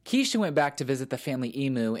Keisha went back to visit the family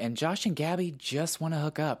emu, and Josh and Gabby just want to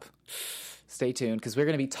hook up. Stay tuned, because we're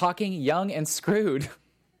going to be talking Young and Screwed.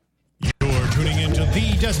 You're tuning into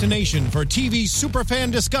the destination for TV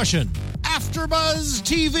superfan discussion, AfterBuzz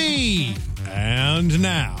TV. And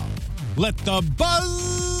now, let the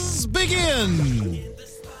buzz begin.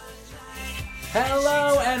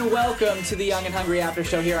 Hello and welcome to the Young and Hungry After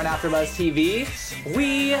Show here on AfterBuzz TV.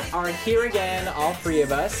 We are here again, all three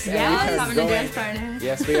of us. Yeah, having a dance party.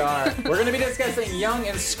 Yes, we are. We're going to be discussing Young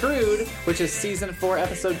and Screwed, which is Season 4,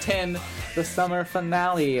 Episode 10, the summer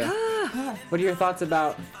finale. What are your thoughts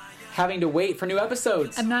about having to wait for new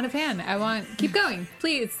episodes? I'm not a fan. I want... Keep going,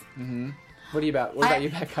 please. Mm-hmm. What about you,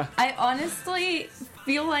 Becca? I honestly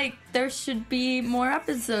feel like there should be more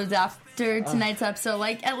episodes after tonight's episode.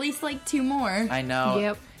 Like, at least, 2 more. I know.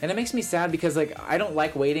 Yep. And it makes me sad because, I don't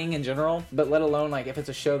like waiting in general, but let alone, if it's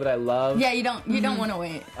a show that I love. Yeah, you don't want to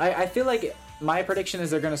wait. I feel like my prediction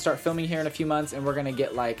is they're going to start filming here in a few months, and we're going to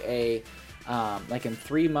get, in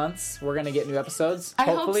 3 months, we're going to get new episodes. I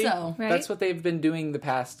hopefully. hope so. Right? That's what they've been doing the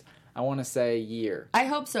past, I want to say, year. I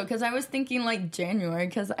hope so, because I was thinking, January,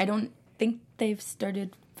 because I don't think they've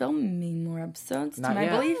started filming more episodes, Not I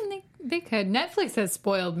yet. believe. They could. Netflix has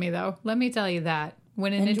spoiled me, though. Let me tell you that.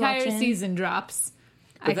 When an Binge entire watching. season drops,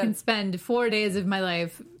 I can spend 4 days of my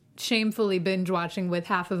life shamefully binge watching with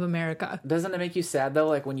half of America. Doesn't it make you sad,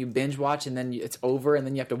 though, when you binge watch and then it's over and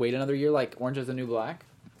then you have to wait another year, like Orange is the New Black?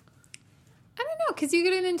 I don't know, because you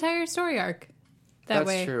get an entire story arc that That's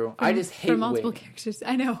way. true. From, I just hate for multiple waiting. characters.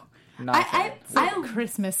 I know. I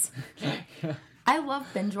Christmas. I love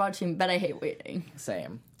binge watching, but I hate waiting.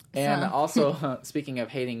 Same. And also, speaking of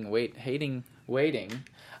hating waiting,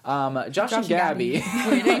 Josh and Gabby.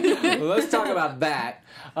 Let's talk about that.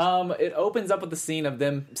 It opens up with the scene of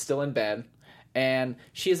them still in bed, and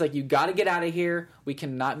she's like, "You got to get out of here. We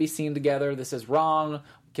cannot be seen together. This is wrong.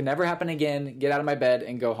 Can never happen again. Get out of my bed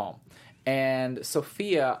and go home." And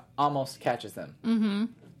Sophia almost catches them. Mm-hmm.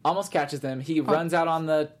 Almost catches them. He runs out on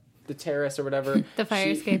the terrace or whatever. The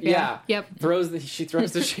fire escape. Yeah. Yep. She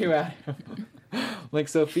throws the shoe at him.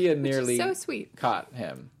 Sophia nearly so sweet. caught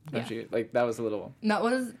him. Yeah. She, that was a little... That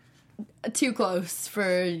was too close for,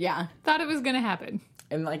 Thought it was going to happen.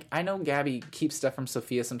 And, I know Gabby keeps stuff from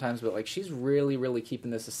Sophia sometimes, but, she's really, really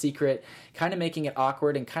keeping this a secret, kind of making it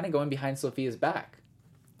awkward and kind of going behind Sophia's back.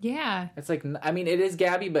 Yeah. It's it is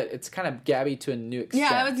Gabby, but it's kind of Gabby to a new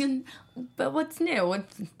extent. Yeah, but what's new?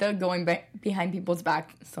 What's the going behind people's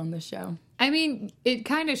backs on the show? I mean, it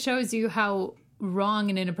kind of shows you how wrong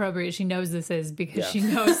and inappropriate she knows this is, because she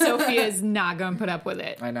knows Sophia is not going to put up with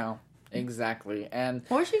it. I know. Exactly. And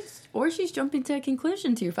Or she's jumping to a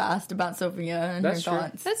conclusion too fast about Sophia and her That's true.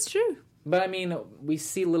 thoughts. That's true. But, we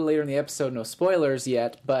see a little later in the episode, no spoilers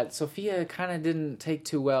yet, but Sophia kind of didn't take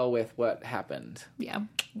too well with what happened. Yeah.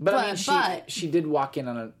 But she did walk in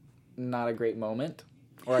on a not a great moment.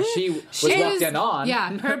 Or she was walked in on.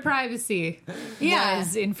 Yeah, her privacy Yeah.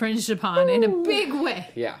 was infringed upon in a big way.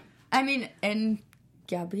 Yeah. And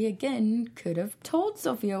Gabby again could have told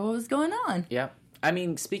Sophia what was going on. Yeah.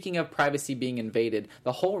 Speaking of privacy being invaded,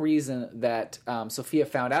 the whole reason that Sophia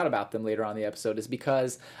found out about them later on in the episode is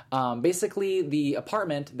because basically the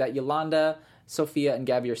apartment that Yolanda, Sophia, and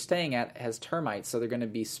Gabby are staying at has termites. So they're going to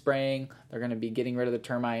be spraying, they're going to be getting rid of the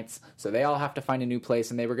termites. So they all have to find a new place,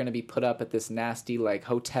 and they were going to be put up at this nasty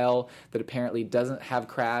hotel that apparently doesn't have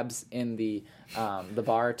crabs in the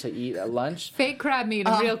bar to eat at lunch. Fake crab meat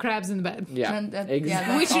and real crabs in the bed. Yeah, exactly.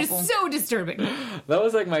 that's Which awful. is so disturbing. That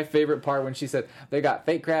was my favorite part when she said they got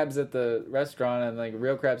fake crabs at the restaurant and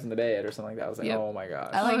real crabs in the bed or something like that. I was like, Yep. Oh my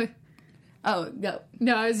gosh. I like. Oh, go.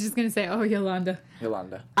 No, I was just going to say, Yolanda.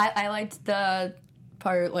 Yolanda. I liked the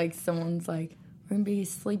part someone's like, we're gonna be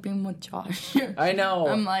sleeping with Josh. I know.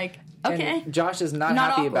 I'm like, okay. And Josh is not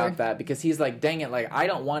happy about that because he's like, dang it, I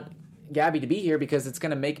don't want Gabby to be here because it's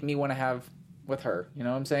gonna make me want to have with her. You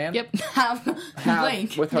know what I'm saying? Yep. Have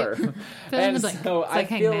blank. with her. Fill in And the blank. so It's I like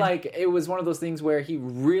feel Hangman. like it was one of those things where he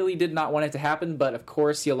really did not want it to happen, but of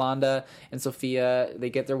course Yolanda and Sophia, they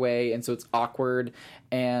get their way, and so it's awkward.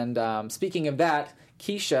 And speaking of that,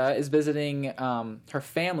 Keisha is visiting her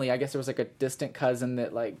family. I guess there was a distant cousin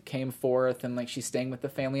that came forth, and she's staying with the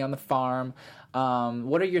family on the farm.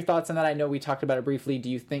 What are your thoughts on that? I know we talked about it briefly. Do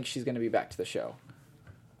you think she's going to be back to the show?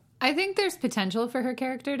 I think there's potential for her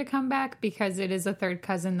character to come back because it is a third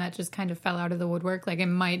cousin that just kind of fell out of the woodwork. It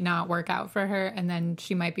might not work out for her, and then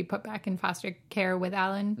she might be put back in foster care with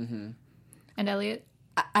Alan and Elliot.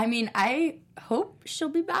 I hope she'll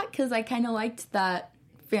be back because I kind of liked that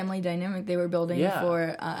family dynamic they were building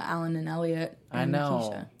for Alan and Elliot. And I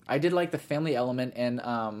know. Keisha. I did like the family element, and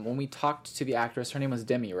when we talked to the actress, her name was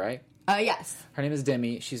Demi, right? Yes. Her name is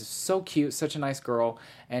Demi. She's so cute, such a nice girl.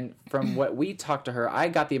 And from what we talked to her, I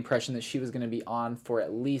got the impression that she was going to be on for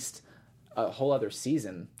at least a whole other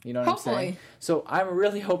season. You know what I'm saying? So I'm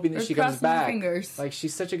really hoping that she comes back. Fingers. Like,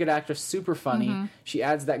 she's such a good actress, super funny. She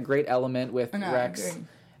adds that great element with Rex.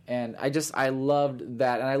 And I loved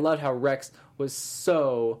that. And I loved how Rex was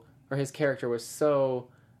his character was so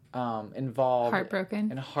involved. Heartbroken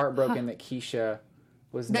that Keisha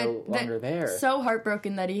was no longer there. So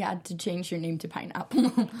heartbroken that he had to change your name to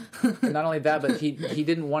Pineapple. And not only that, but he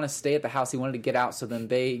didn't want to stay at the house. He wanted to get out, so then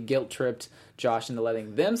they guilt-tripped Josh into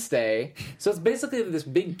letting them stay. So it's basically this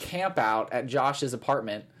big camp out at Josh's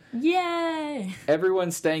apartment. Yay!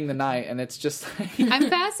 Everyone's staying the night, and it's just... I'm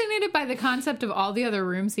fascinated by the concept of all the other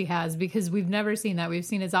rooms he has, because we've never seen that. We've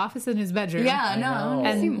seen his office and his bedroom. Yeah, no.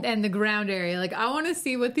 And the ground area. Like, I want to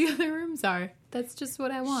see what the other rooms are. That's just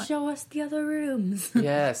what I want. Show us the other rooms.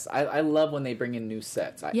 Yes, I love when they bring in new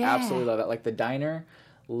sets. I absolutely love it. Like the diner,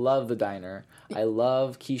 love the diner. I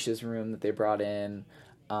love Keisha's room that they brought in.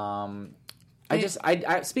 Speaking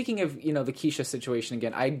of, the Keisha situation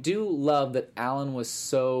again, I do love that Alan was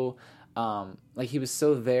so, he was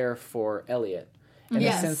so there for Elliot. In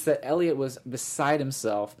the sense that Elliot was beside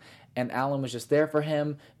himself, and Alan was just there for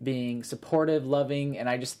him, being supportive, loving, and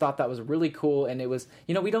I just thought that was really cool. And it was,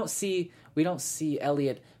 we don't see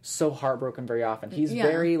Elliot so heartbroken very often. He's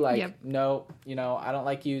very no, I don't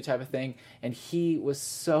like you type of thing. And he was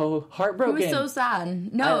so heartbroken. He was so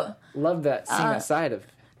sad. No. I love that, seeing that side of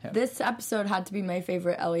him. This episode had to be my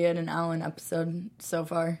favorite Elliot and Alan episode so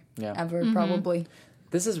far. Ever, probably.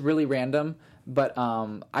 This is really random, but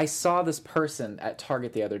I saw this person at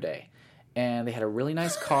Target the other day. And they had a really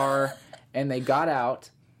nice car, and they got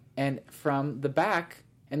out, and from the back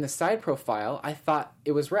in the side profile, I thought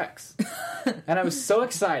it was Rex. And I was so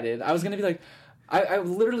excited. I was going to be like, I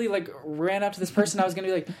literally ran up to this person. I was going to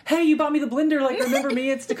be like, hey, you bought me the blender. Remember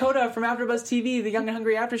me? It's Dakota from AfterBuzz TV, the Young and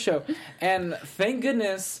Hungry After Show. And thank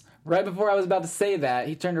goodness, right before I was about to say that,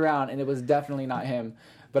 he turned around, and it was definitely not him.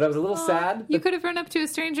 But I was a little sad. You could have run up to a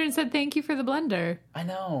stranger and said, thank you for the blender. I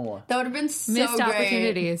know. That would have been so Missed great.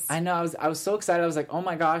 opportunities. I know. I was so excited. I was like, oh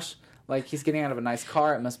my gosh. He's getting out of a nice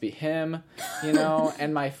car. It must be him,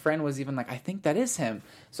 And my friend was even like, I think that is him.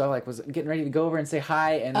 So I was getting ready to go over and say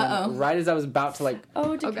hi. And then right as I was about to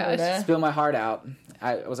spill my heart out,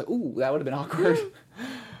 I was like, ooh, that would have been awkward.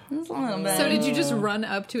 So did you just run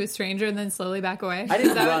up to a stranger and then slowly back away? I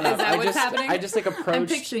didn't run up. Is that what's happening? I just approached. I'm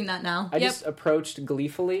picturing that now. I just approached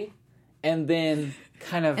gleefully, and then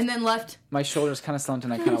and then left. My shoulders kind of slumped,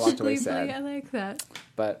 and I kind of walked away sad. I like that.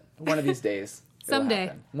 But one of these days,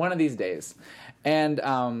 someday, one of these days, and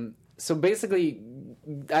so basically,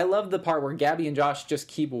 I love the part where Gabby and Josh just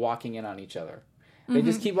keep walking in on each other. They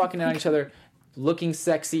just keep walking in on each other. Looking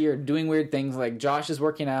sexy or doing weird things. Like Josh is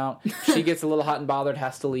working out, she gets a little hot and bothered,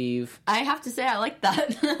 has to leave. I have to say I like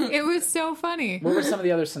that. It was so funny. What were some of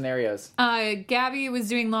the other scenarios? Gabby was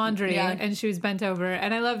doing laundry and she was bent over,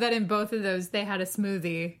 and I love that in both of those they had a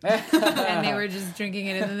smoothie and they were just drinking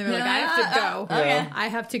it, and then they were like, I have to go. Okay. I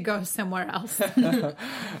have to go somewhere else.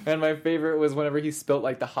 And my favorite was whenever he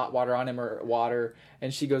spilt the hot water on him, or water,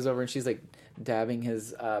 and she goes over and she's dabbing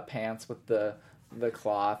his pants with the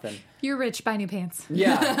cloth, and you're rich, buy new pants.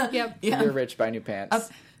 Yeah. Yep. Yeah. You're rich, buy new pants.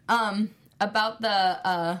 About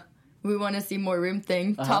the we want to see more room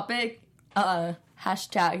thing topic,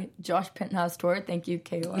 hashtag Josh Penthouse Tour. Thank you,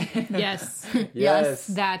 Kayla. Yes. Yes.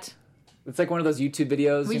 That. It's one of those YouTube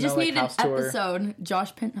videos. We just need an tour. episode,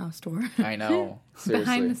 Josh Penthouse Tour. I know. Seriously.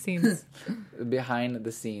 Behind the scenes. Behind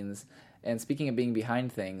the scenes. And speaking of being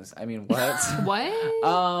behind things, I mean, what?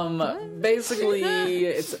 What? Basically,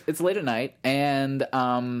 it's late at night, and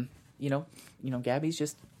Gabby's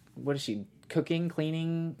just, what is she, cooking,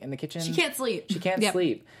 cleaning in the kitchen? She can't sleep. She can't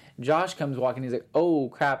sleep. Josh comes walking. He's like, "Oh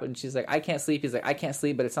crap!" And she's like, "I can't sleep." He's like, "I can't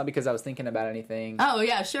sleep, but it's not because I was thinking about anything." Oh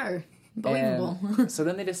yeah, sure, believable. So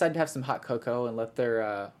then they decide to have some hot cocoa and let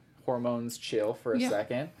their hormones chill for a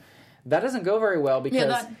second. That doesn't go very well because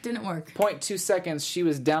that didn't work. 0.2 seconds, she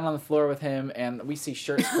was down on the floor with him, and we see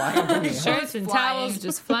shirts flying. Shirts and towels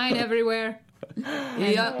just flying everywhere.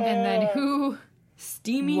 And then who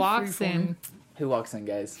steamy walks in? Who walks in,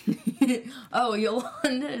 guys? Oh,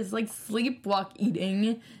 Yolanda is sleepwalk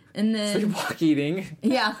eating. And then sleepwalk eating.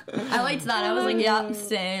 Yeah, I liked that. I was like, yeah,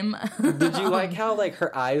 same. Did you like how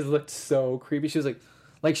her eyes looked so creepy? She was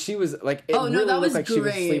she was it really that was looked like great. She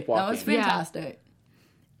was sleepwalking. That was fantastic. Yeah.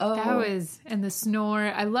 Oh. That was, and the snore.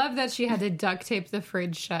 I love that she had to duct tape the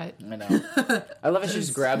fridge shut. I know. I love it. She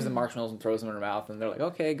just grabs the marshmallows and throws them in her mouth, and they're like,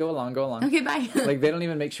 "Okay, go along." Okay, bye. They don't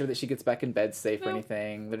even make sure that she gets back in bed safe or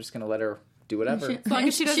anything. They're just gonna let her do whatever. As long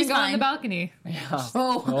as she doesn't She's go on fine. the balcony. Yeah.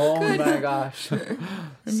 Oh, My gosh.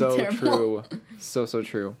 So Terrible. true. So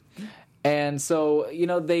true. And so,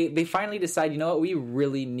 they finally decide, you know what, we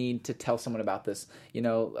really need to tell someone about this.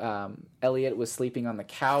 Elliot was sleeping on the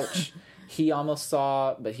couch. He almost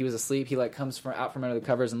saw, but he was asleep. He comes out from under the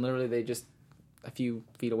covers, and literally they just a few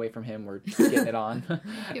feet away from him were getting it on.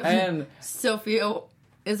 And Sophia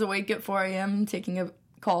is awake at 4 a.m. taking a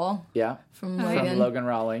call. Yeah. From Logan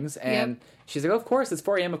Rawlings. And she's like, oh, of course, it's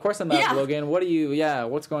 4 a.m. Of course I'm up, Logan.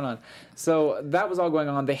 What's going on? So that was all going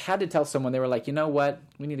on. They had to tell someone. They were like, you know what?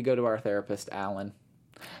 We need to go to our therapist, Alan.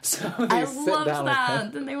 So I loved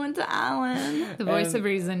that. Then they went to Alan. The voice of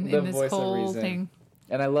reason in this whole thing.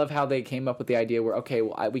 And I love how they came up with the idea where, okay,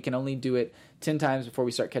 well, we can only do it 10 times before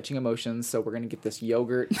we start catching emotions. So we're going to get this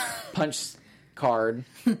yogurt punch card.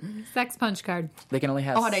 Sex punch card. They can only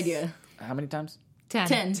have... Odd idea. How many times?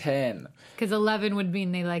 10. 10. Because 11 would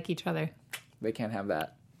mean they like each other. They can't have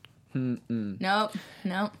that. Nope.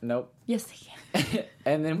 Yes, they can.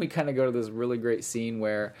 And then we kind of go to this really great scene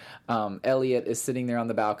where Elliot is sitting there on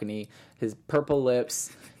the balcony, his purple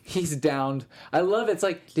lips, he's downed. I love it. It's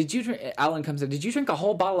like, did you drink... Alan comes in, did you drink a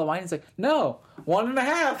whole bottle of wine? He's like, no, 1.5.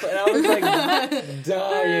 And I was like,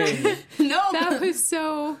 dying. No. That was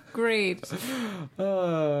so great.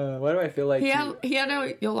 Why do I feel like... He had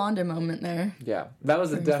a Yolanda moment there. Yeah, that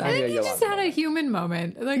was I definitely think a he Yolanda just had a moment. human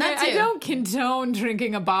moment. Like That I too. don't condone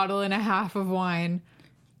drinking 1.5 bottles of wine,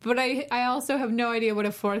 but I also have no idea what a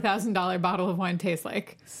 $4,000 bottle of wine tastes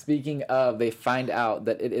like. Speaking of, they find out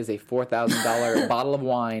that it is a $4,000 bottle of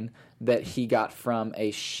wine that he got from a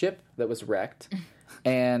ship that was wrecked.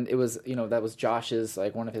 And it was, that was Josh's,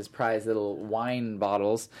 one of his prized little wine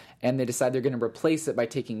bottles. And they decide they're going to replace it by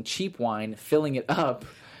taking cheap wine, filling it up.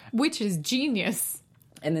 Which is genius.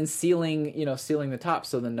 And then sealing the top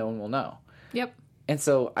so then no one will know. Yep. And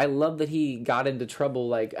so I love that he got into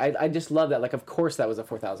trouble. I just love that. Of course that was a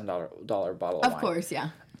 $4,000 bottle of wine. Of course, yeah.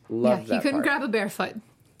 Love that he couldn't part. grab a barefoot.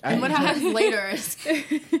 And what happens later is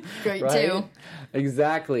great, Right? too.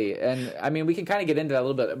 Exactly. And, I mean, we can kind of get into that a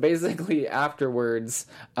little bit. Basically, afterwards,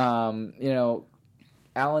 Alan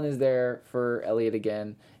is there for Elliot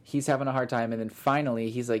again. He's having a hard time. And then finally,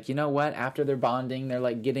 he's like, you know what? After they're bonding,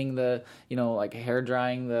 they're, getting the, hair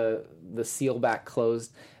drying the seal back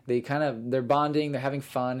closed. They're bonding. They're having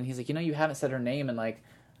fun. And he's like, you haven't said her name in, I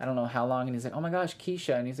don't know how long. And he's like, oh, my gosh,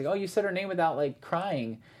 Keisha. And he's like, oh, you said her name without,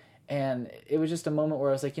 crying. And it was just a moment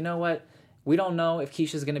where I was like, you know what? We don't know if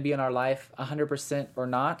Keisha's going to be in our life 100% or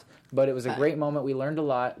not, but it was a great moment. We learned a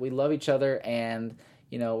lot. We love each other, and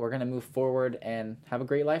we're going to move forward and have a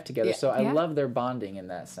great life together. Yeah. So I love their bonding in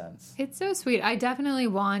that sense. It's so sweet. I definitely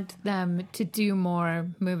want them to do more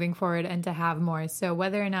moving forward and to have more. So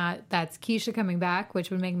whether or not that's Keisha coming back, which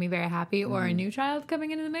would make me very happy, or a new child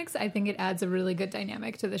coming into the mix, I think it adds a really good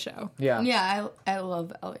dynamic to the show. Yeah. Yeah, I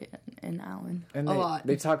love Elliot and Alan And a lot.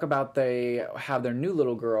 They talk about they have their new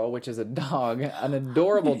little girl, which is a dog, an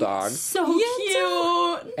adorable dog. So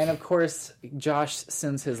cute. And of course, Josh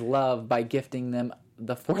sends his love by gifting them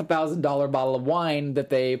the $4,000 bottle of wine that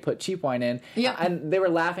they put cheap wine in. Yeah. And they were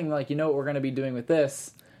laughing you know what we're going to be doing with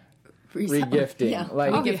this? Regifting. Yeah,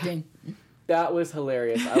 Regifting. That was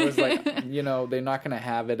hilarious. I was like, they're not going to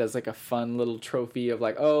have it as a fun little trophy of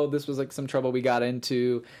oh, this was some trouble we got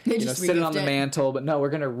into, sit it on the mantle. But no, we're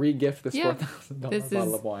going to regift this $4,000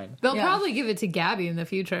 bottle of wine. They'll probably give it to Gabby in the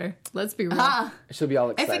future. Let's be real. She'll be all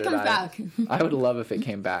excited if it comes about back. I would love if it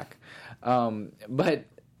came back. But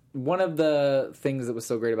one of the things that was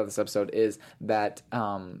so great about this episode is that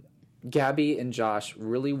Gabby and Josh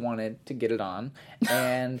really wanted to get it on,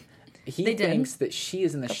 and he thinks that she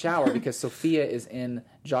is in the shower because Sophia is in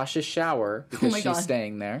Josh's shower because she's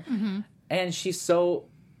staying there, and she's so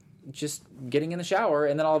just getting in the shower,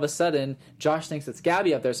 and then all of a sudden Josh thinks it's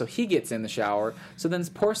Gabby up there, so he gets in the shower. So then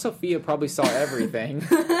poor Sophia probably saw everything.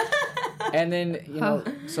 And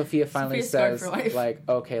then, Sophia finally says,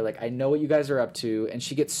 okay, I know what you guys are up to. And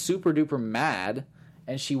she gets super duper mad.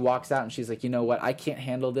 And she walks out and she's like, you know what? I can't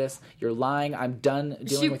handle this. You're lying. I'm done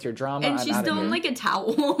dealing with your drama. And she's still in a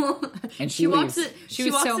towel. And she leaves. She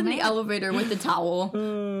walks in the elevator with the towel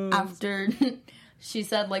after she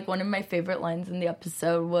said, one of my favorite lines in the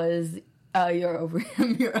episode was, you're over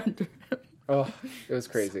him, you're under him. Oh, it was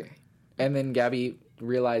crazy. And then Gabby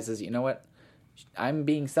realizes, you know what? I'm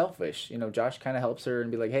being selfish. Josh kind of helps her and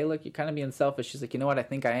be like, hey, look, you're kind of being selfish. She's like, you know what? I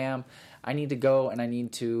think I am. I need to go and I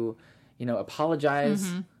need to,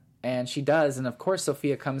 apologize. And she does. And of course,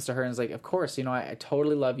 Sophia comes to her and is like, of course, I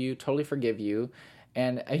totally love you, totally forgive you.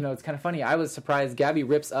 And, it's kind of funny. I was surprised. Gabby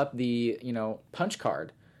rips up the, punch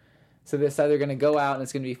card. So they decide they're going to go out and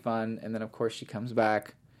it's going to be fun. And then, of course, she comes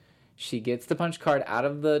back. She gets the punch card out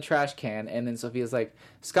of the trash can, and then Sophia's like,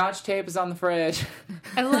 Scotch tape is on the fridge.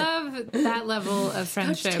 I love that level of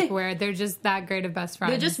friendship where they're just that great of best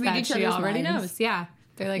friends. They just read that each she other's already minds. knows. Yeah.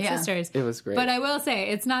 They're like sisters. It was great. But I will say,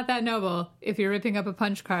 it's not that noble if you're ripping up a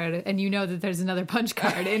punch card and you know that there's another punch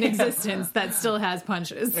card in existence that still has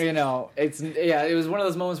punches. You know, it was one of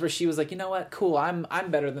those moments where she was like, you know what, cool, I'm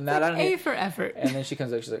better than that. I don't A need... for effort. And then she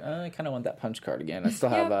comes up, she's like, I kind of want that punch card again. I still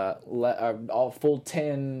have all full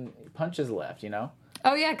 10 punches left, you know?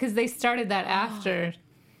 Oh, yeah, because they started that after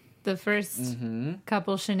the first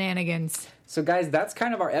couple shenanigans. So, guys, that's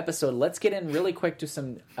kind of our episode. Let's get in really quick to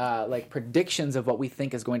some predictions of what we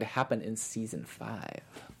think is going to happen in season 5.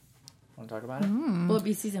 Want to talk about it? Will it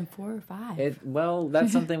be season 4 or 5? Well,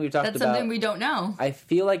 that's something we've talked That's about. something we don't know. I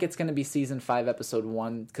feel like it's going to be season 5, episode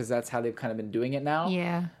 1, because that's how they've kind of been doing it now.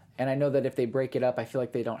 Yeah. And I know that if they break it up, I feel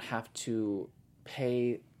like they don't have to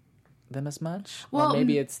pay them as much. Well, or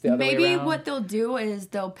maybe it's the other way around. Maybe what they'll do is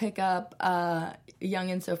they'll pick up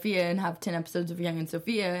Young and Sophia and have 10 episodes of Young and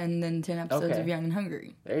Sophia and then 10 episodes of Young and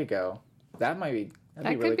Hungry. There you go. That'd be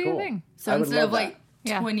That really could be cool. a thing. So instead of like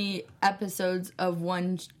Yeah. 20 episodes of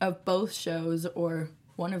both shows or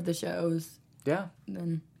one of the shows, Yeah,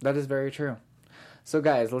 then that is very true. So,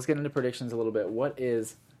 guys, let's get into predictions a little bit. What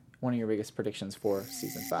is one of your biggest predictions for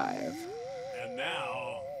season 5? And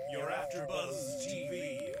now, your AfterBuzz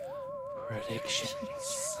TV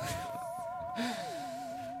Predictions.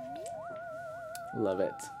 Love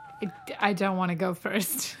it. I don't want to go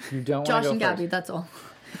first. You don't want Josh to go and first. Gabby, that's all.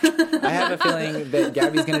 I have a feeling that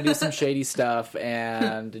Gabby's going to do some shady stuff,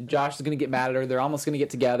 and Josh is going to get mad at her. They're almost going to get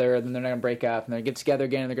together, and then they're not going to break up, and they're going to get together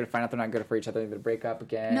again, and they're going to find out they're not good for each other, and they're going to break up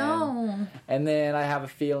again. No. And then I have a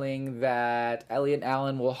feeling that Elliot and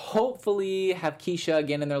Alan will hopefully have Keisha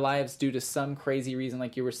again in their lives due to some crazy reason,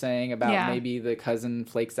 like you were saying, about maybe the cousin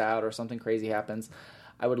flakes out or something crazy happens.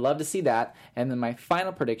 I would love to see that. And then my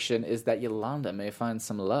final prediction is that Yolanda may find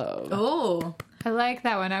some love. Oh. I like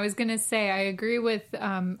that one. I was going to say, I agree with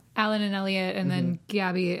Alan and Elliot and then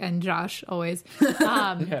Gabby and Josh always.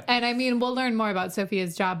 And I mean, we'll learn more about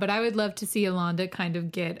Sophia's job, but I would love to see Yolanda kind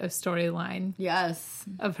of get a storyline Yes.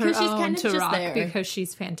 of her she's own kind of to just rock there. because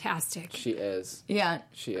she's fantastic. She is. Yeah.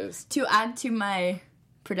 She is. To add to my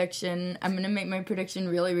prediction, I'm going to make my prediction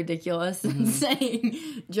really ridiculous and saying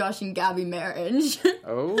Josh and Gabby marriage.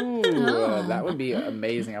 Oh, that would be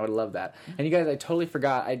amazing. I would love that. And you guys, I totally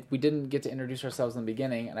forgot. We didn't get to introduce ourselves in the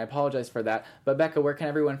beginning, and I apologize for that. But Becca, where can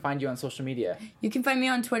everyone find you on social media? You can find me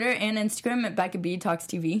on Twitter and Instagram at Becca B Talks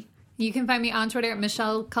TV. You can find me on Twitter at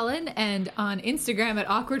Michelle Cullen and on Instagram at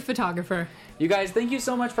Awkward Photographer. You guys, thank you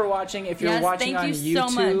so much for watching. If you're watching on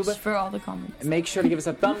YouTube, thank you so much for all the comments. make sure to give us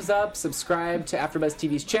a thumbs up, subscribe to AfterBuzz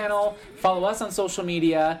TV's channel, follow us on social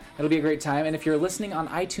media. It'll be a great time. And if you're listening on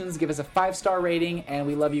iTunes, give us a 5-star rating, and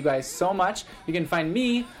we love you guys so much. You can find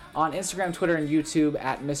me on Instagram, Twitter, and YouTube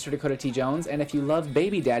at Mr. Dakota T. Jones. And if you love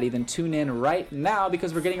Baby Daddy, then tune in right now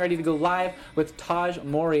because we're getting ready to go live with Taj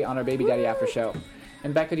Mori on our Baby Daddy After Show.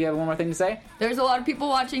 And Becca, do you have one more thing to say? There's a lot of people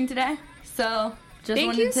watching today, so just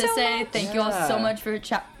wanted to say thank you all so much for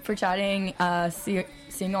chatting,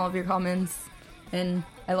 seeing all of your comments, and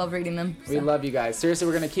I love reading them. So. We love you guys. Seriously,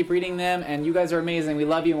 we're going to keep reading them, and you guys are amazing. We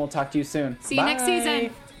love you, and we'll talk to you soon. See you next season.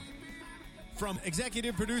 From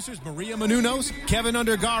executive producers Maria Menounos, Kevin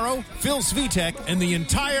Undergaro, Phil Svitek, and the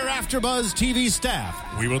entire AfterBuzz TV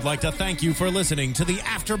staff, we would like to thank you for listening to the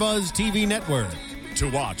AfterBuzz TV network. To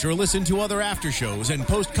watch or listen to other after shows and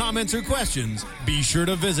post comments or questions, be sure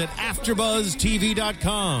to visit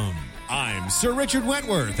AfterBuzzTV.com. I'm Sir Richard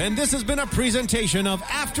Wentworth, and this has been a presentation of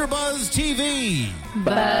AfterBuzz TV.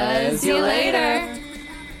 Buzz you later.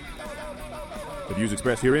 The views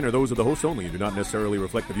expressed herein are those of the hosts only and do not necessarily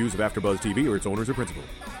reflect the views of AfterBuzz TV or its owners or principals.